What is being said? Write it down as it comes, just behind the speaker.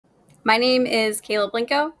My name is Kayla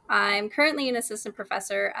Blincow. I'm currently an assistant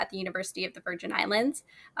professor at the University of the Virgin Islands.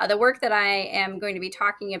 The work that I am going to be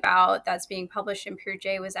talking about that's being published in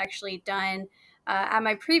PeerJ was actually done at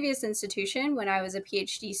my previous institution when I was a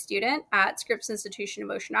PhD student at Scripps Institution of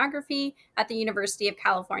Oceanography at the University of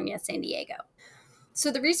California, San Diego. So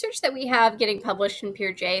the research that we have getting published in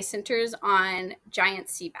PeerJ centers on giant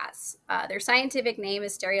sea bass. Their scientific name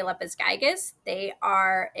is Stereolepis gigas. They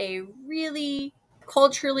are a really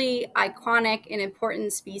culturally iconic and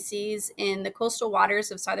important species in the coastal waters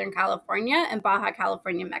of Southern California and Baja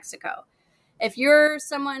California, Mexico. If you're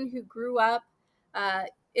someone who grew up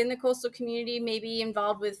in the coastal community, maybe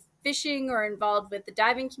involved with fishing or involved with the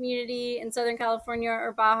diving community in Southern California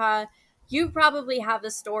or Baja, you probably have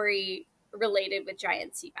a story related with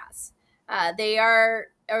giant sea bass. They are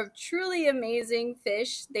a truly amazing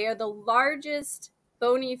fish. They are the largest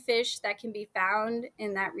bony fish that can be found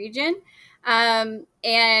in that region. And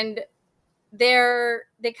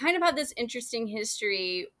they kind of have this interesting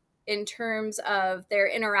history in terms of their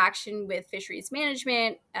interaction with fisheries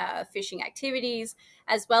management, fishing activities,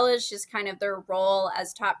 as well as just kind of their role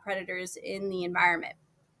as top predators in the environment.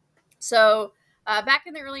 So back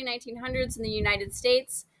in the early 1900s in the United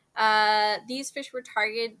States, these fish were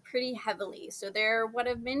targeted pretty heavily. So they're one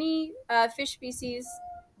of many fish species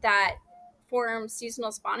that form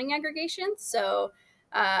seasonal spawning aggregations. So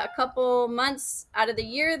a couple months out of the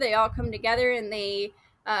year, they all come together and they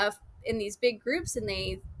in these big groups and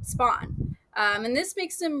they spawn. And this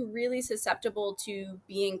makes them really susceptible to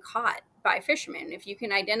being caught by fishermen. If you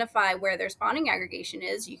can identify where their spawning aggregation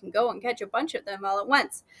is, you can go and catch a bunch of them all at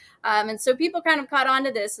once. And so people kind of caught on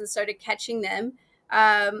to this and started catching them.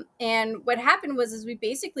 And what happened was we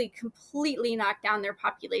basically completely knocked down their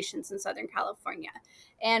populations in Southern California.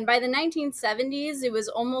 And by the 1970s, it was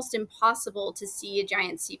almost impossible to see a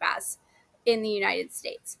giant sea bass in the United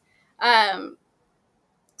States.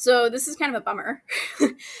 So this is kind of a bummer.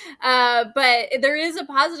 But there is a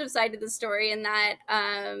positive side to the story in that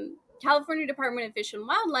California Department of Fish and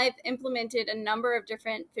Wildlife implemented a number of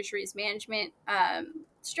different fisheries management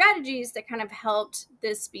strategies that kind of helped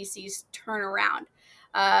this species turn around.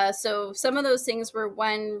 So some of those things were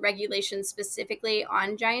one, regulation specifically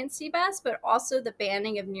on giant sea bass, but also the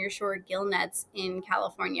banning of nearshore gill nets in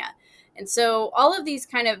California. And so all of these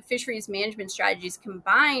kind of fisheries management strategies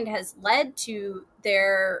combined has led to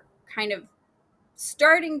their kind of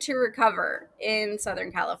starting to recover in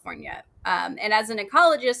Southern California. And as an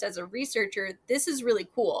ecologist, as a researcher, this is really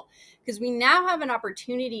cool because we now have an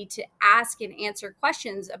opportunity to ask and answer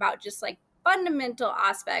questions about just like fundamental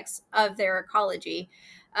aspects of their ecology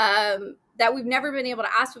that we've never been able to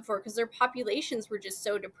ask before because their populations were just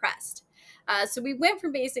so depressed. So we went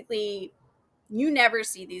from basically, you never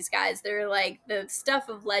see these guys, they're like the stuff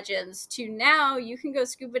of legends, to now you can go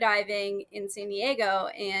scuba diving in San Diego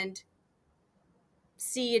and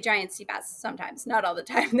see a giant sea bass sometimes, not all the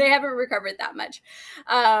time. They haven't recovered that much.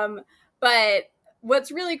 But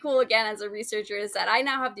what's really cool, again, as a researcher, is that I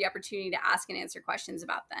now have the opportunity to ask and answer questions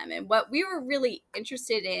about them. And what we were really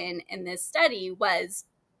interested in this study was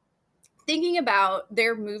thinking about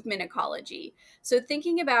their movement ecology. So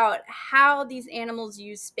thinking about how these animals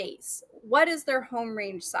use space. What is their home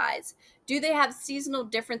range size? Do they have seasonal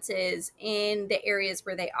differences in the areas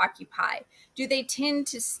where they occupy? Do they tend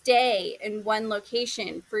to stay in one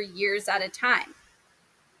location for years at a time?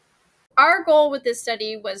 Our goal with this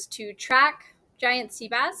study was to track giant sea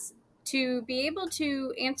bass to be able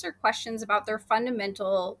to answer questions about their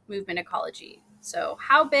fundamental movement ecology. So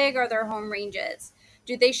how big are their home ranges?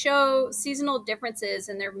 Do they show seasonal differences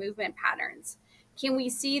in their movement patterns? Can we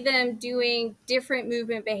see them doing different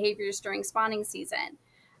movement behaviors during spawning season?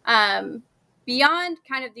 Beyond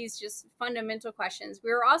kind of these just fundamental questions, we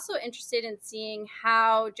were also interested in seeing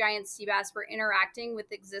how giant sea bass were interacting with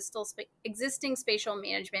existing spatial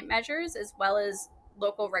management measures as well as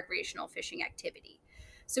local recreational fishing activity.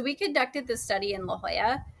 So we conducted this study in La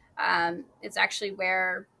Jolla. It's actually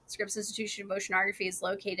where Scripps Institution of Oceanography is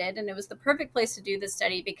located, and it was the perfect place to do this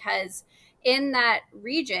study because in that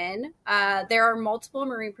region, there are multiple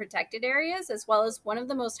marine protected areas as well as one of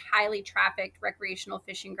the most highly trafficked recreational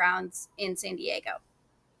fishing grounds in San Diego.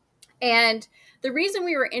 And the reason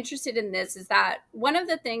we were interested in this is that one of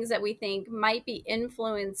the things that we think might be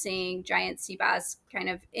influencing giant sea bass kind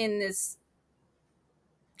of in this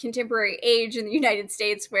contemporary age in the United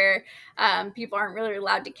States where people aren't really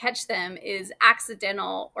allowed to catch them is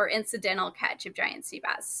accidental or incidental catch of giant sea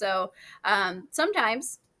bass. So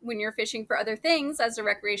sometimes when you're fishing for other things as a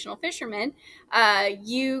recreational fisherman,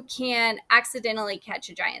 you can accidentally catch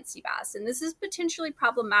a giant sea bass. And this is potentially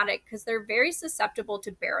problematic because they're very susceptible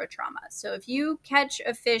to barotrauma. So if you catch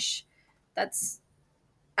a fish that's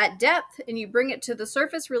at depth and you bring it to the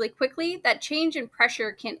surface really quickly, that change in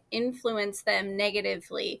pressure can influence them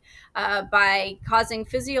negatively by causing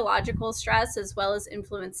physiological stress, as well as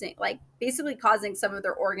influencing, like basically causing some of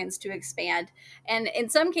their organs to expand. And in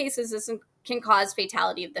some cases, this can cause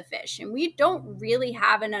fatality of the fish. And we don't really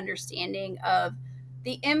have an understanding of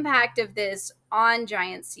the impact of this on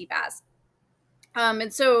giant sea bass.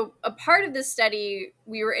 And so a part of this study,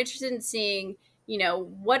 we were interested in seeing,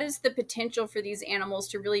 what is the potential for these animals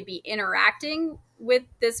to really be interacting with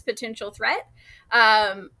this potential threat,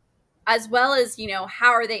 as well as, how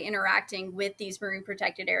are they interacting with these marine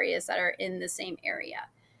protected areas that are in the same area.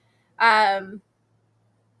 And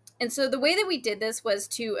so the way that we did this was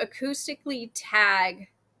to acoustically tag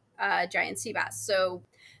giant sea bass.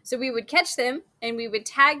 So we would catch them and we would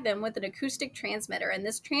tag them with an acoustic transmitter. And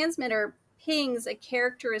this transmitter pings a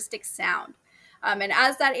characteristic sound. And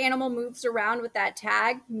as that animal moves around with that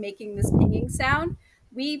tag, making this pinging sound,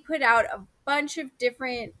 we put out a bunch of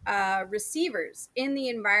different receivers in the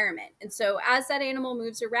environment. And so as that animal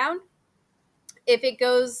moves around, if it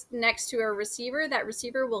goes next to a receiver, that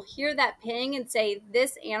receiver will hear that ping and say,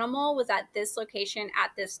 this animal was at this location at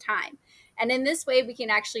this time. And in this way, we can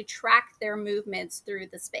actually track their movements through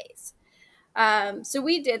the space. So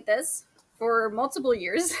we did this for multiple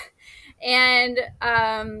years. And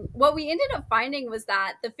what we ended up finding was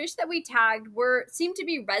that the fish that we tagged seemed to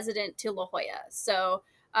be resident to La Jolla. So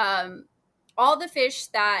all the fish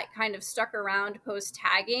that kind of stuck around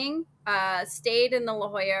post-tagging stayed in the La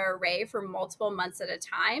Jolla array for multiple months at a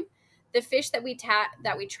time. The fish that we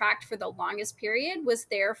tracked for the longest period was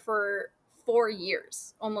there for 4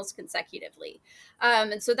 years, almost consecutively.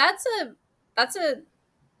 And so that's a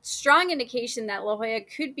strong indication that La Jolla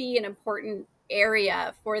could be an important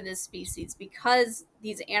area for this species, because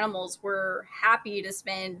these animals were happy to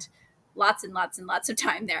spend lots and lots and lots of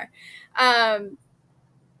time there.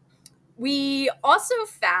 We also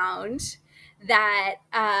found that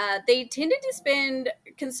they tended to spend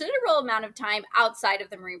a considerable amount of time outside of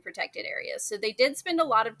the marine protected areas. So they did spend a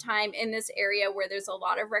lot of time in this area where there's a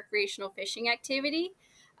lot of recreational fishing activity.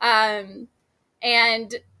 And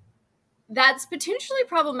that's potentially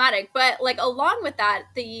problematic. But like along with that,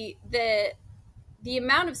 the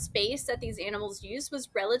amount of space that these animals use was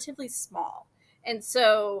relatively small. And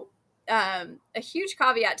so a huge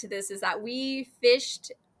caveat to this is that we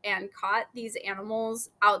fished and caught these animals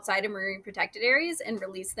outside of marine protected areas and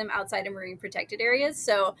released them outside of marine protected areas.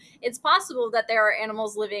 So it's possible that there are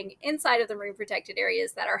animals living inside of the marine protected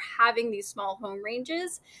areas that are having these small home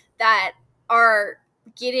ranges that are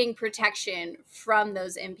getting protection from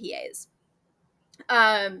those MPAs.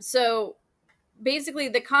 So basically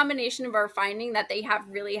the combination of our finding that they have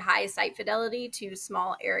really high site fidelity to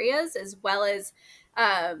small areas, as well as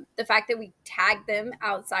the fact that we tag them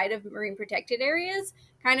outside of marine protected areas,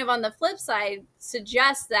 kind of on the flip side,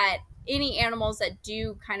 suggests that any animals that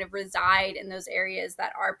do kind of reside in those areas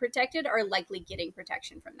that are protected are likely getting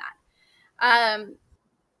protection from that.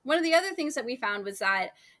 One of the other things that we found was that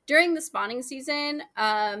during the spawning season,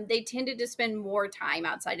 they tended to spend more time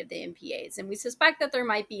outside of the MPAs. And we suspect that there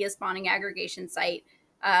might be a spawning aggregation site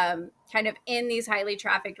kind of in these highly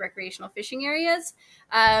trafficked recreational fishing areas,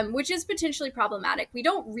 which is potentially problematic. We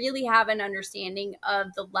don't really have an understanding of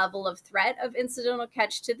the level of threat of incidental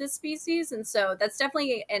catch to this species. And so that's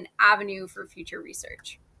definitely an avenue for future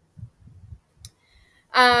research.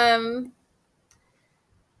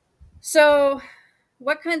 So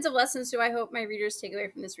what kinds of lessons do I hope my readers take away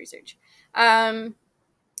from this research?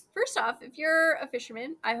 First off, if you're a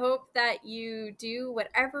fisherman, I hope that you do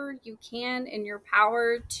whatever you can in your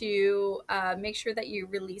power to make sure that you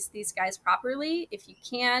release these guys properly. If you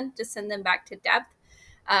can, to send them back to depth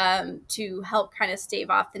to help kind of stave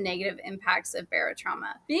off the negative impacts of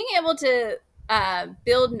barotrauma. Being able to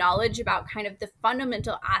build knowledge about kind of the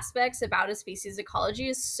fundamental aspects about a species ecology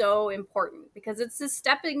is so important, because it's the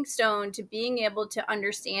stepping stone to being able to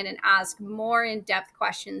understand and ask more in-depth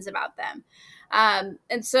questions about them. And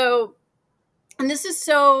this is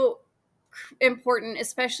so important,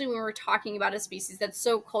 especially when we're talking about a species that's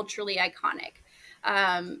so culturally iconic.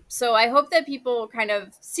 So I hope that people kind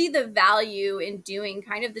of see the value in doing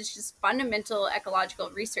kind of this just fundamental ecological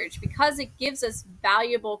research, because it gives us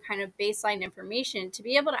valuable kind of baseline information to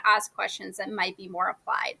be able to ask questions that might be more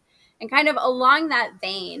applied. And kind of along that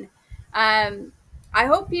vein, I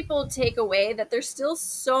hope people take away that there's still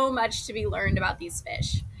so much to be learned about these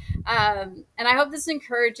fish. And I hope this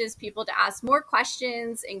encourages people to ask more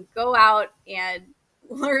questions and go out and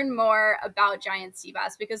learn more about giant sea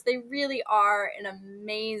bass, because they really are an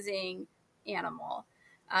amazing animal.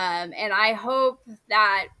 And I hope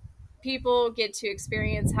that people get to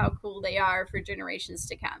experience how cool they are for generations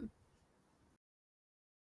to come.